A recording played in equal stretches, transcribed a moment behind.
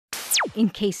in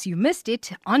case you missed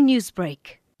it on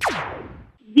Newsbreak.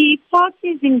 The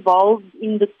parties involved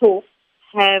in the talks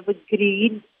have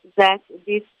agreed that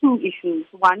there's two issues.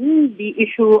 One, the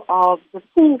issue of the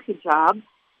full hijab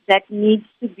that needs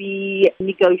to be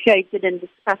negotiated and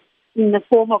discussed in the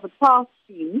form of a task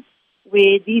team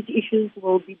where these issues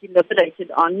will be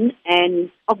deliberated on, and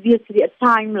obviously a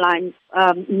timeline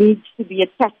needs to be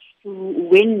attached to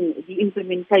when the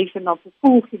implementation of the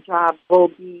full hijab will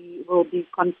be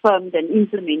confirmed and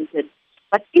implemented.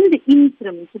 But in the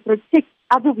interim, to protect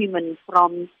other women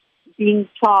from being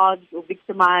charged or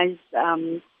victimized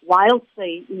while,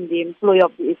 say, in the employ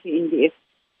of the SANDF,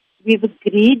 we've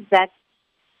agreed that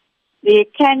there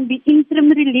can be interim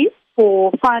relief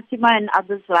for Fatima and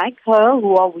others like her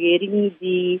who are wearing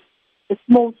the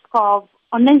small scarf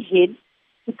on her head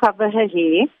to cover her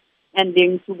hair and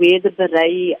then to wear the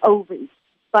beret over it.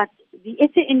 But the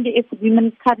SANDF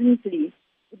women currently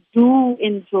do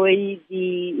enjoy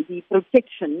the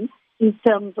protection in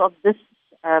terms of this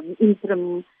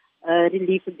interim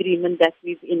relief agreement that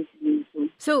we've entered into.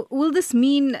 So will this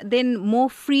mean then more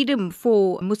freedom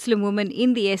for Muslim women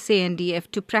in the SANDF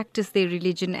to practice their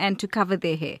religion and to cover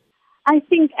their hair? I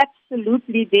think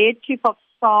absolutely their chief of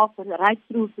staff right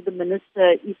through to the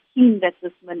minister is keen that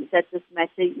this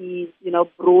matter is,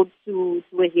 brought to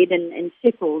a head and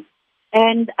settled.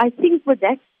 And I think with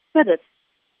that spirit,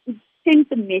 it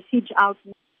sent a message out.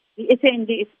 The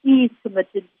SANDF is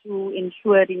committed to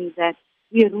ensuring that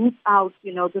we root out,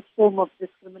 this form of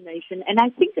discrimination. And I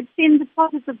think it sends a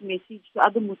positive message to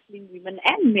other Muslim women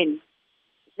and men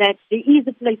that there is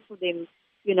a place for them,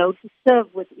 to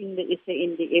serve within the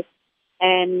SANDF,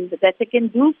 and that they can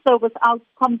do so without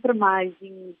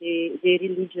compromising their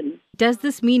religion. Does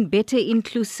this mean better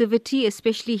inclusivity,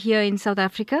 especially here in South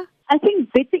Africa? I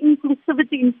think better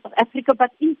inclusivity in South Africa,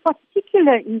 but in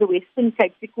particular in the Western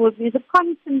Cape, because there's a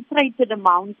concentrated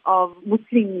amount of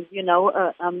Muslims,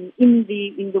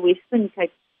 in the Western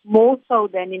Cape, more so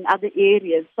than in other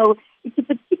areas. So it's a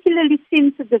particularly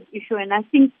sensitive issue, and I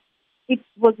think it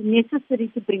was necessary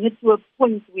to bring it to a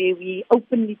point where we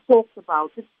openly talked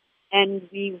about it, and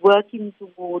we working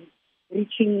towards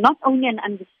reaching not only an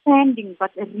understanding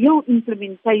but a real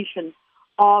implementation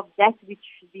of that which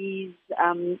these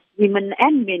women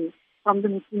and men from the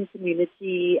Muslim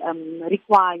community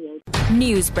require.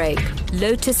 Newsbreak,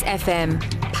 Lotus FM,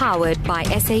 powered by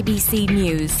SABC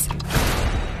News.